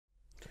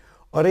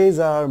Arrays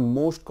are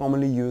most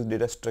commonly used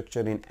data structure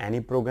in any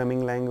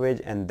programming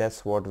language, and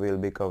that's what we'll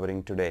be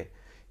covering today.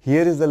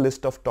 Here is the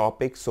list of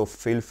topics, so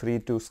feel free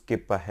to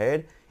skip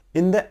ahead.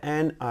 In the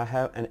end, I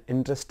have an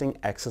interesting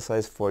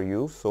exercise for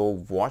you,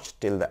 so watch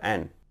till the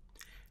end.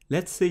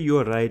 Let's say you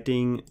are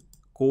writing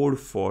code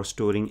for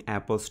storing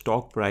Apple's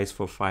stock price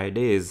for 5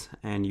 days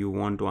and you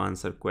want to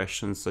answer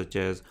questions such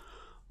as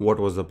what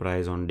was the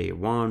price on day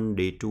 1,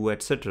 day 2,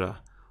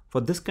 etc.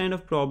 For this kind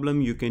of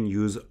problem, you can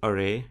use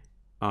array.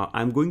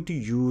 I'm going to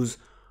use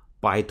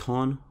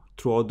Python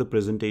throughout the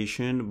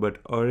presentation, but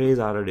arrays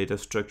are a data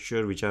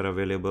structure which are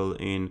available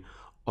in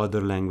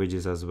other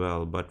languages as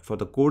well. But for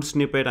the code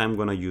snippet, I'm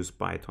going to use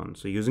Python.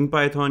 So using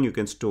Python, you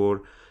can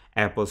store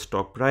Apple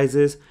stock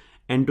prices,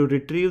 and to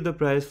retrieve the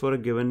price for a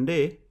given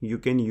day, you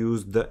can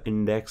use the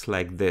index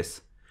like this.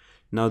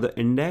 Now the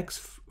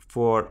index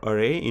for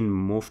array in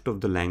most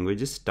of the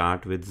languages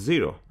start with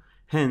 0.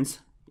 Hence,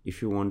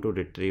 if you want to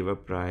retrieve a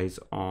price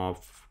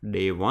of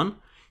day 1,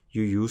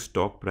 you use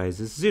stock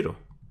price is 0.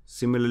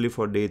 Similarly,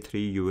 for day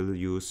 3, you will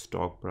use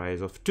stock price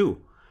of 2.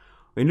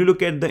 When you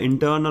look at the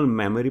internal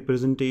memory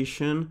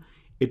presentation,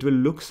 it will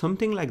look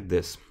something like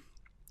this.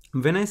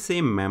 When I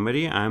say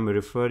memory, I am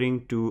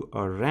referring to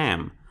a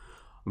RAM.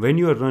 When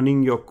you are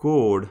running your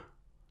code,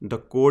 the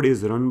code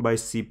is run by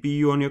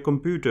CPU on your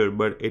computer,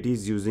 but it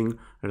is using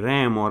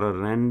RAM or a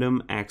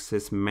random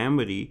access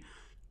memory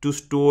to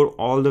store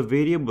all the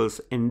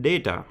variables and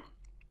data.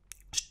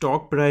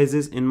 Stock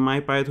prices in my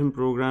Python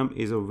program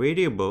is a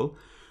variable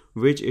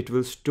which it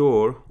will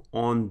store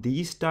on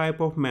these type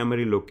of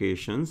memory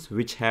locations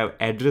which have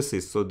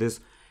addresses. So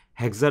this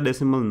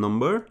hexadecimal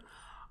number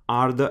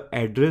are the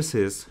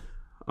addresses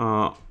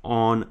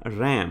on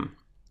RAM.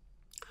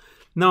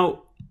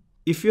 Now,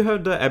 if you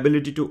have the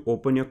ability to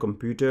open your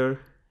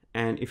computer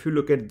and if you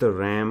look at the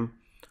RAM,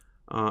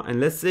 and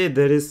let's say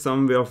there is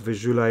some way of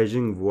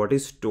visualizing what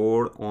is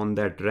stored on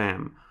that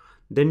RAM,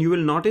 then you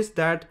will notice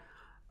that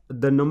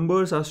the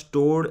numbers are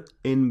stored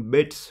in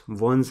bits,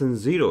 ones and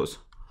zeros.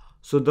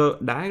 So the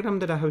diagram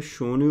that I have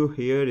shown you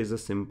here is a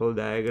simple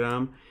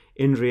diagram.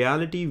 In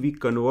reality, we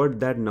convert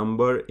that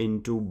number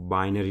into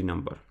binary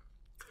number.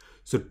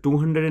 So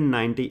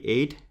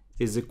 298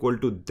 is equal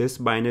to this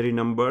binary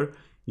number.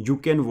 You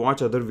can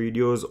watch other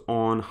videos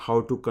on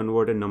how to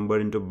convert a number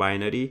into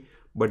binary,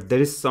 but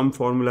there is some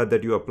formula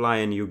that you apply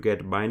and you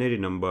get binary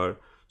number.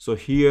 So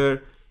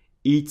here,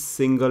 each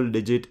single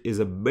digit is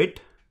a bit,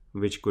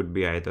 which could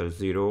be either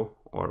 0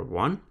 or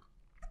 1.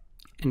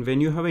 And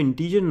when you have an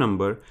integer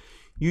number,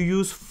 you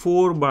use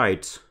 4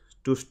 bytes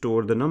to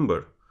store the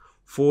number.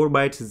 4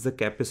 bytes is the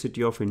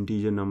capacity of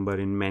integer number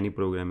in many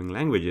programming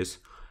languages.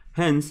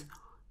 Hence,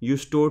 you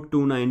store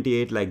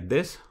 298 like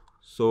this.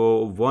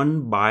 So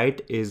 1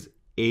 byte is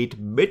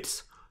 8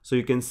 bits. So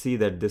you can see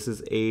that this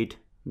is 8,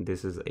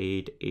 this is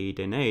 8, 8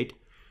 and 8.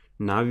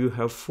 Now you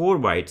have 4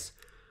 bytes.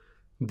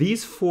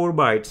 These 4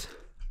 bytes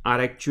are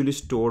actually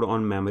stored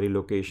on memory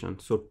location.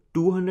 So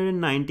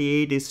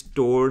 298 is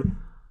stored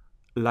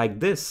like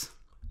this.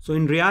 So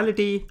in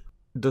reality,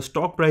 the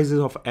stock prices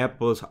of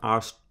apples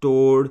are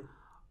stored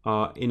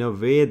in a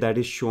way that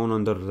is shown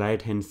on the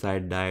right hand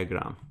side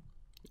diagram.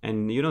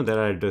 And you know, there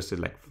are addresses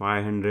like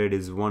 500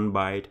 is 1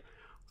 byte,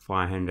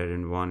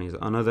 501 is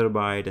another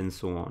byte, and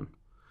so on.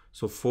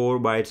 So 4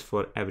 bytes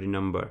for every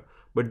number.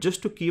 But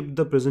just to keep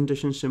the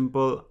presentation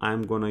simple,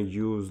 I'm gonna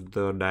use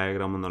the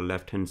diagram on the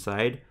left hand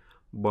side.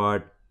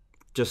 But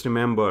just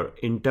remember,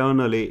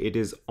 internally it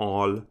is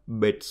all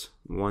bits,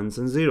 ones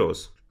and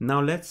zeros. Now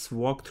let's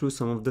walk through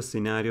some of the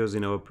scenarios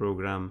in our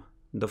program.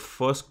 The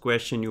first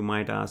question you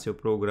might ask your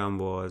program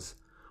was,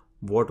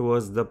 what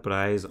was the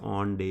price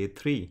on day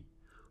 3?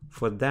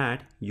 For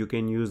that, you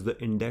can use the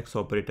index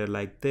operator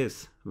like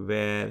this,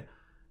 where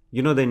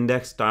you know the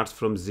index starts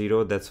from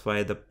 0. That's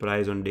why the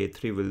price on day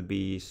 3 will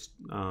be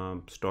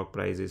stock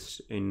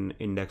prices in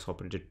index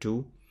operator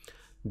 2.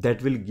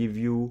 That will give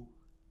you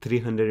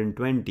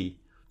 320.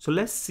 So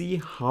let's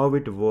see how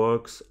it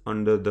works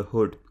under the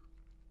hood.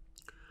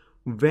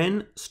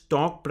 When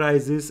stock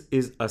prices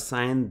is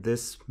assigned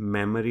this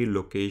memory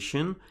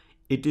location,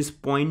 it is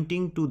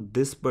pointing to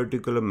this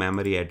particular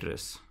memory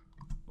address.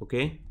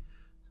 Okay.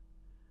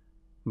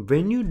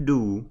 When you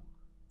do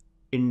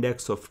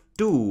index of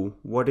 2,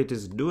 what it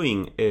is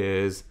doing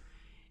is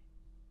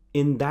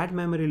in that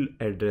memory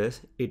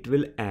address, it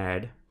will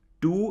add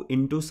 2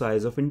 into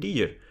size of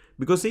integer.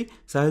 Because see,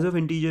 size of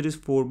integer is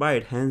 4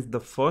 byte, hence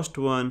the first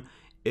one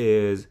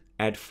is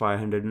at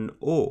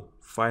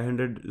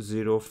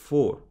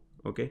 504.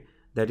 Okay,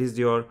 that is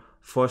your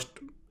first.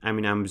 I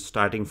mean, I'm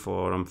starting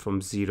from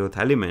 0th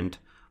element,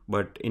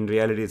 but in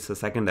reality it's the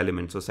second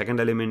element. So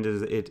second element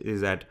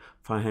is at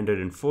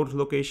 504th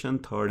location,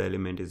 third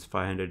element is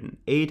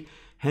 508.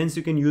 Hence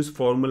you can use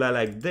formula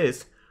like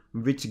this,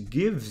 which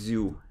gives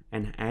you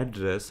an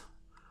address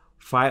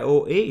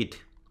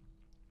 508.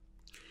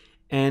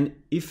 And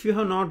if you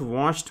have not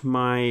watched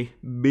my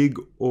big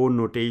O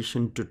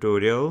notation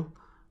tutorial,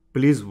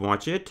 please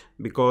watch it,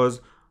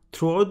 because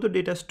throughout the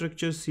data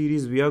structure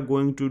series, we are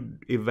going to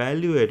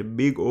evaluate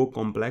big O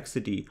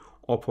complexity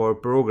of our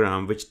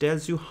program, which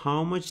tells you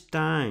how much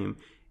time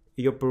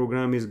your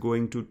program is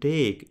going to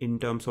take in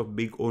terms of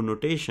big O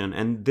notation.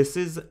 And this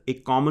is a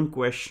common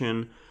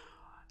question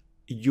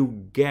you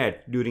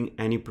get during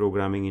any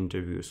programming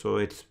interview. So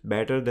it's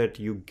better that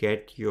you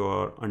get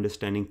your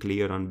understanding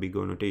clear on big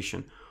O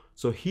notation.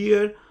 So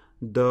here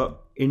the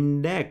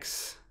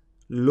index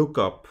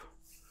lookup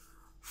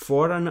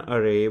for an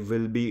array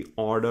will be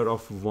order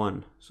of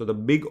 1. So the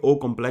big O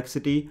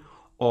complexity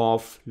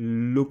of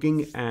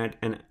looking at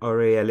an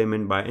array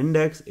element by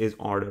index is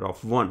order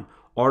of 1.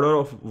 Order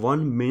of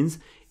 1 means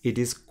it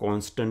is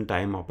constant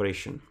time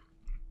operation.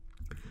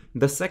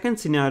 The second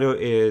scenario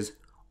is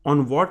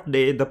on what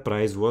day the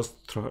price was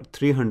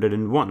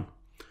 301.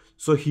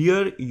 So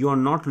here you are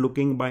not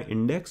looking by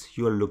index,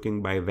 you are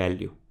looking by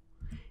value.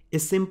 A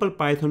simple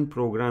Python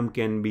program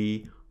can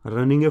be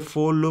running a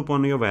for loop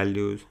on your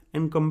values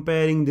and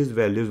comparing these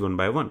values one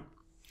by one.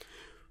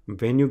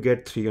 When you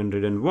get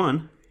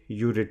 301,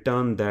 you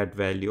return that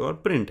value or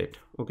print it.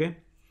 Okay.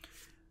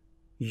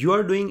 You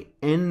are doing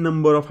n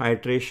number of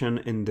iteration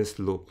in this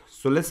loop.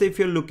 So let's say if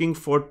you're looking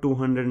for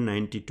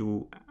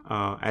 292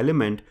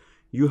 element,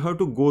 you have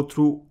to go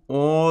through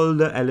all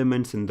the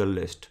elements in the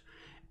list.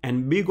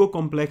 And big O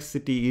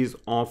complexity is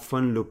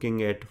often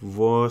looking at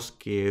worst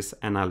case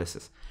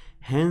analysis.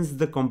 Hence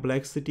the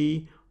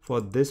complexity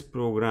for this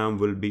program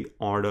will be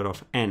order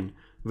of n,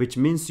 which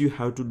means you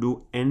have to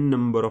do n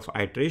number of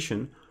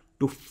iteration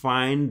to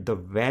find the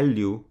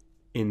value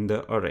in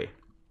the array.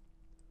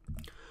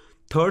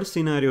 Third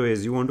scenario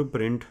is you want to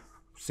print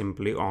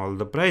simply all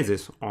the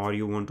prices, or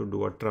you want to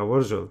do a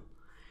traversal.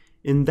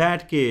 In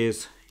that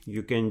case,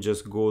 you can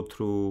just go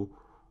through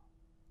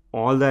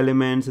all the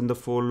elements in the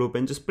for loop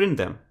and just print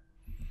them.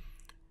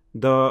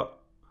 The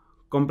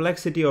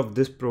complexity of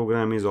this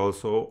program is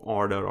also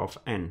order of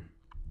n.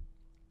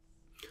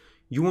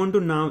 You want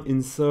to now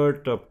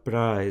insert a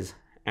price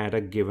at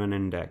a given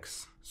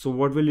index. So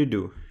what will you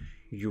do?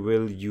 You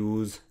will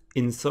use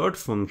insert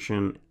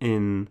function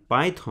in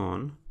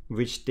Python,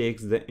 which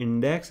takes the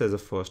index as a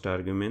first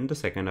argument. The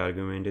second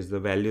argument is the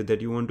value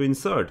that you want to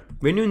insert.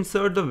 When you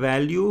insert the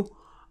value,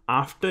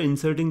 after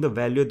inserting the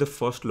value at the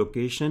first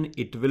location,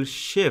 it will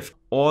shift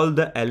all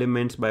the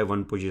elements by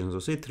one position. So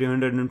say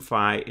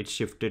 305, it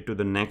shifted to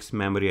the next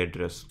memory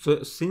address.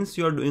 So since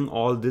you're doing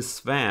all these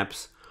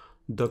swaps,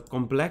 the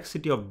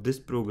complexity of this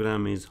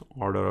program is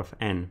order of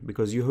n,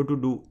 because you have to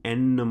do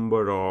n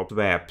number of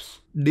swaps.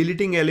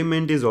 Deleting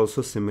element is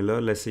also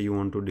similar. Let's say you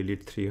want to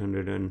delete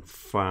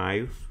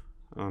 305.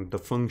 The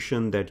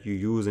function that you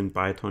use in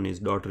Python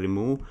is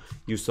 .remove.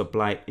 You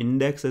supply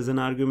index as an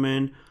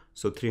argument.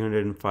 So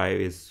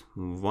 305 is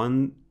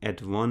 1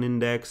 at one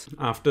index.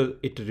 After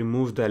it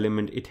removes the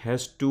element, it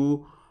has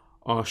to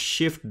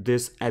shift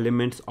this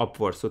elements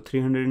upwards. So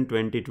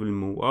 320, it will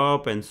move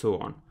up and so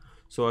on.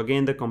 So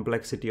again, the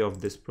complexity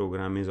of this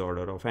program is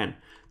order of n.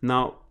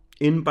 Now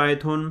in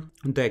Python,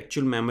 the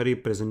actual memory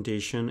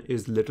presentation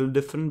is little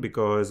different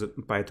because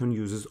Python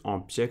uses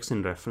objects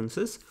and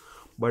references.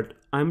 But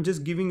I'm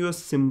just giving you a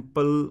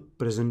simple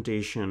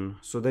presentation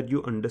so that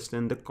you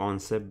understand the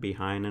concept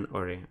behind an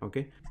array.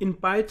 Okay. In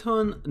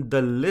Python,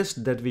 the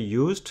list that we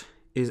used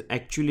is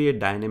actually a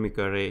dynamic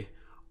array.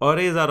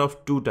 Arrays are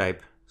of two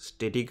types,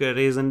 static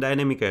arrays and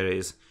dynamic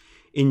arrays.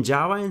 In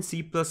Java and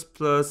C++,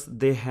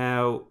 they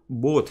have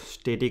both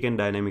static and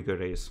dynamic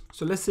arrays.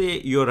 So let's say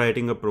you're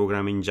writing a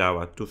program in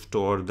Java to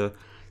store the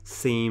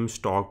same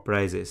stock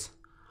prices.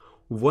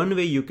 One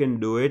way you can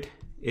do it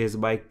is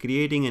by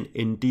creating an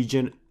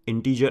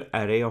integer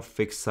array of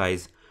fixed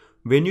size.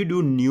 When you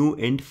do new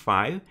int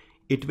 5,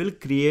 it will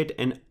create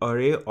an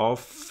array of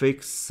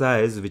fixed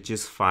size, which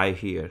is 5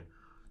 here.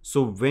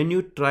 So when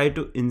you try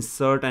to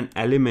insert an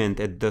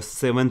element at the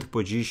 7th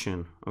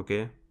position,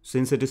 okay,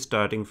 since it is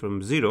starting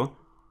from 0,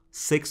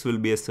 6 will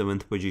be a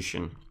 7th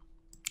position.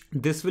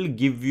 This will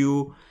give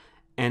you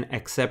an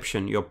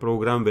exception. Your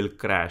program will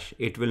crash.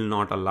 It will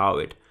not allow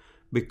it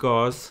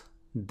because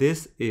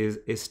this is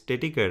a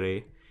static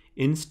array.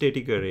 In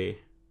static array,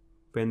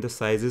 when the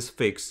size is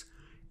fixed,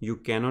 you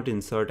cannot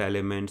insert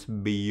elements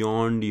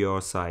beyond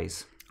your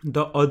size.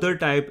 The other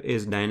type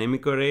is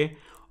dynamic array.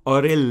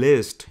 Array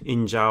list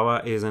in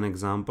Java is an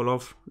example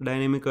of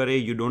dynamic array.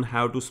 You don't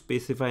have to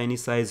specify any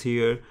size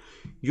here.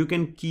 You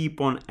can keep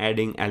on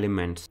adding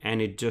elements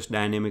and it just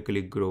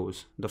dynamically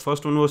grows. The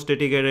first one was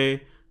static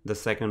array. The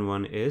second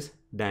one is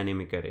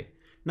dynamic array.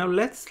 Now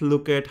let's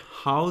look at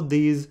how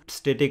these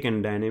static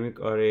and dynamic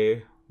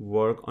array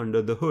work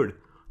under the hood.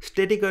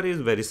 Static array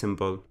is very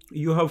simple.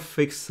 You have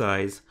fixed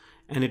size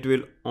and it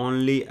will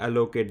only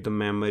allocate the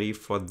memory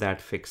for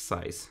that fixed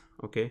size.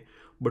 Okay.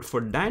 But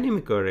for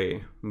dynamic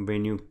array,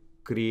 when you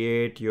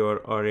create your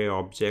array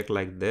object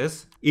like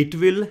this, it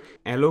will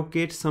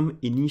allocate some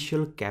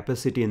initial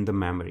capacity in the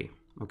memory.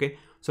 Okay.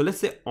 So let's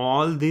say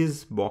all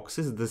these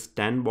boxes, this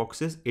 10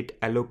 boxes, it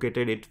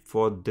allocated it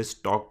for this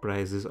stock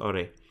prices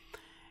array.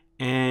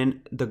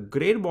 And the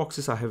gray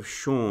boxes I have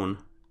shown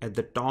at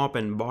the top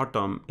and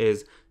bottom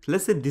is,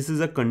 let's say this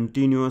is a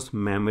continuous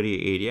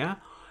memory area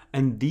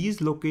and these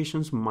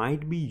locations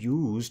might be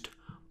used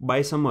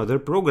by some other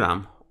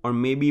program, or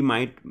maybe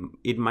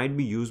it might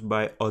be used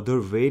by other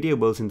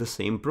variables in the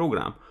same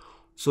program.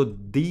 So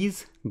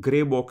these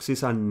gray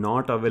boxes are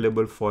not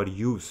available for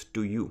use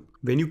to you.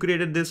 When you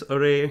created this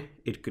array,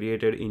 it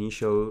created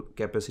initial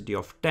capacity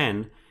of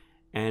 10,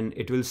 and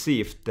it will see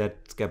if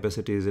that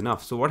capacity is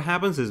enough. So what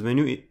happens is when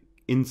you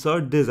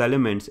insert these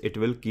elements, it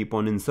will keep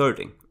on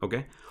inserting.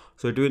 Okay,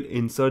 so it will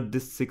insert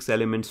these 6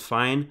 elements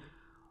fine.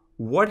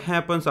 What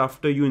happens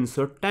after you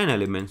insert 10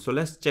 elements? So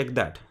let's check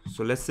that.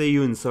 So let's say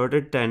you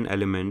inserted 10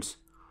 elements,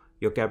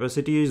 your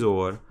capacity is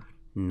over.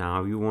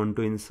 Now you want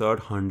to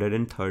insert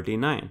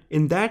 139.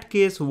 In that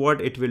case,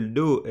 what it will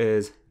do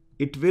is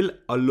it will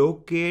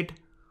allocate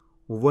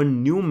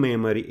one new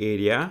memory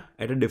area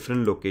at a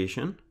different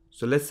location.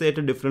 So let's say at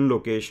a different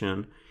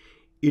location,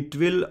 it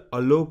will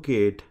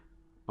allocate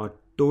a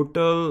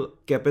total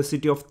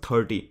capacity of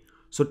 30.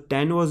 So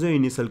 10 was the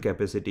initial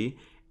capacity,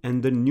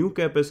 and the new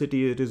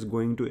capacity it is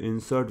going to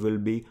insert will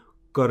be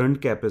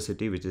current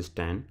capacity, which is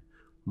 10,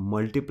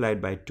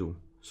 multiplied by 2.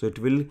 So it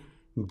will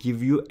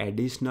give you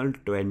additional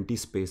 20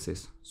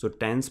 spaces. So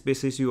 10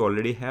 spaces you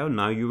already have,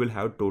 now you will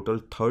have total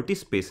 30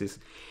 spaces,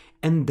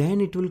 and then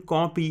it will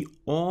copy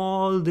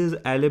all these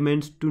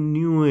elements to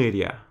new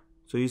area.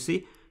 So you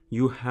see,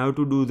 you have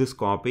to do this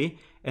copy,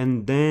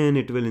 and then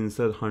it will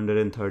insert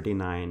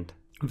 139.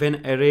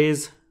 When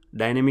arrays,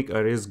 dynamic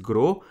arrays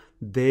grow,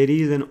 there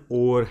is an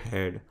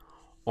overhead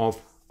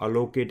of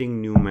allocating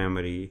new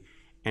memory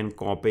and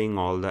copying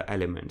all the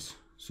elements.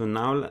 So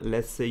now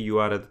let's say you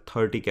are at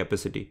 30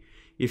 capacity.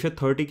 If your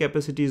 30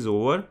 capacity is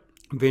over,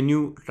 when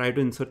you try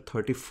to insert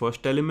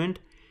 31st element,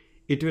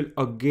 it will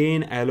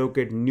again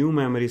allocate new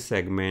memory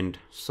segment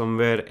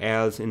somewhere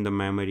else in the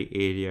memory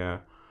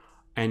area,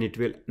 and it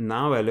will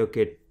now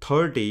allocate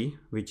 30,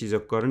 which is your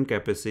current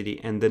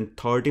capacity, and then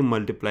 30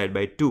 multiplied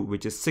by 2,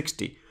 which is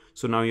 60.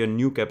 So now your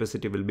new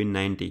capacity will be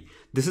 90.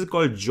 This is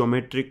called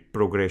geometric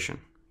progression.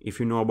 If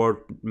you know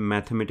about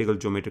mathematical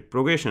geometric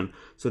progression,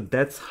 so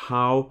that's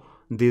how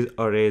these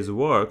arrays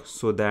work,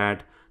 so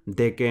that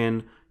they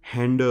can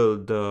handle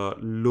the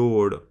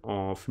load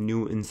of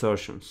new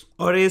insertions.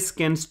 Arrays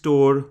can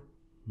store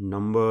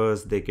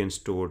numbers, they can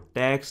store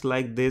text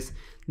like this,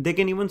 they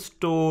can even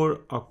store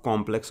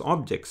complex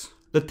objects.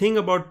 The thing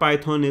about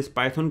Python is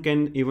Python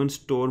can even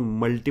store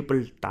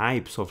multiple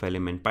types of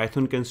element.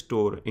 Python can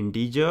store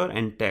integer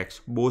and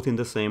text both in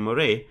the same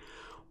array,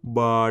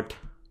 but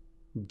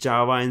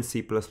Java and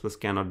C++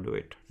 cannot do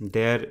it.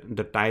 There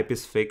the type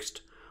is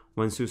fixed.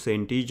 Once you say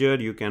integer,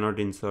 you cannot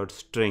insert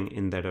string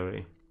in that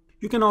array.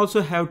 You can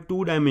also have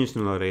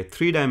two-dimensional array,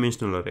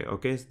 three-dimensional array.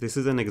 Okay, this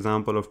is an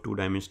example of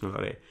two-dimensional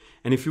array.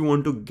 And if you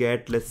want to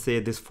get, let's say,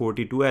 this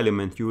 42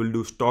 elements, you will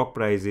do stock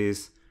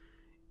prices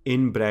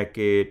in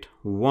bracket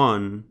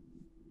 1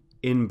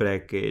 in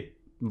bracket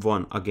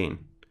 1 again,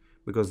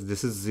 because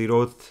this is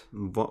 0th.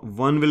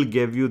 1 will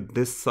give you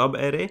this sub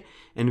array,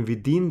 and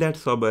within that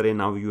sub array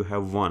now you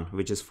have 1,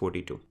 which is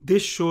 42.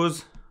 This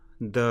shows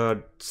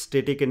the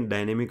static and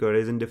dynamic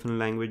arrays in different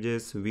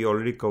languages. We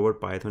already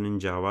covered Python and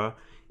Java.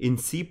 In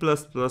C++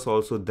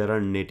 also there are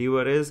native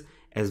arrays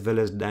as well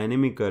as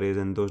dynamic arrays,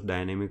 and those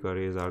dynamic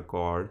arrays are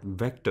called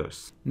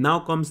vectors. Now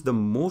comes the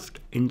most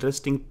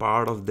interesting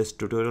part of this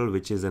tutorial,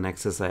 which is an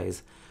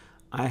exercise.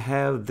 I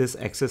have this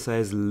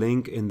exercise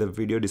link in the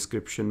video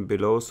description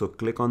below, so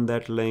click on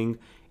that link.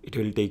 It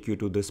will take you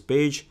to this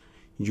page.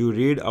 You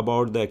read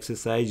about the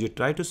exercise, you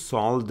try to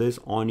solve this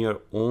on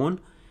your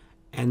own,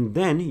 and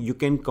then you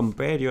can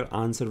compare your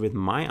answer with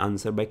my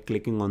answer by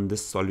clicking on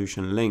this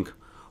solution link.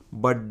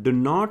 But do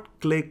not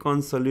click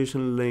on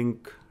solution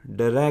link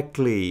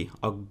directly.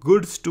 A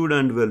good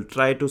student will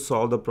try to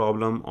solve the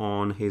problem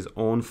on his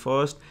own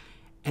first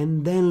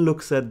and then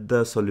looks at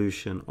the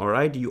solution. All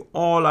right, you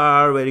all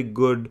are very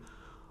good,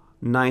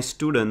 nice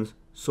students,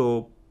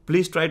 so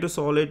please try to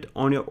solve it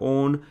on your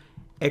own.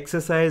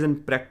 Exercise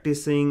and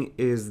practicing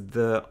is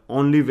the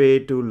only way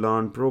to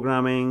learn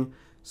programming.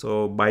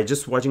 So by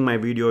just watching my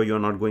video, you're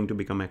not going to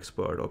become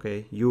expert.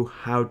 Okay, you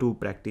have to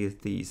practice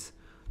these.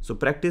 So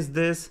practice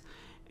this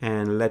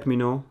and let me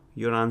know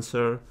your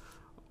answer.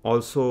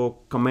 Also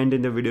comment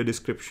in the video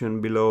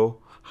description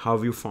below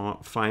how you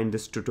find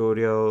this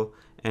tutorial,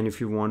 and if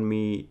you want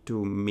me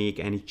to make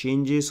any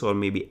changes or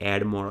maybe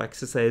add more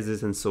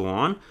exercises and so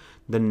on.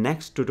 The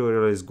next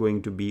tutorial is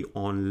going to be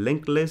on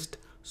linked list,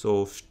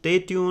 so stay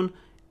tuned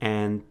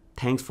and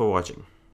thanks for watching.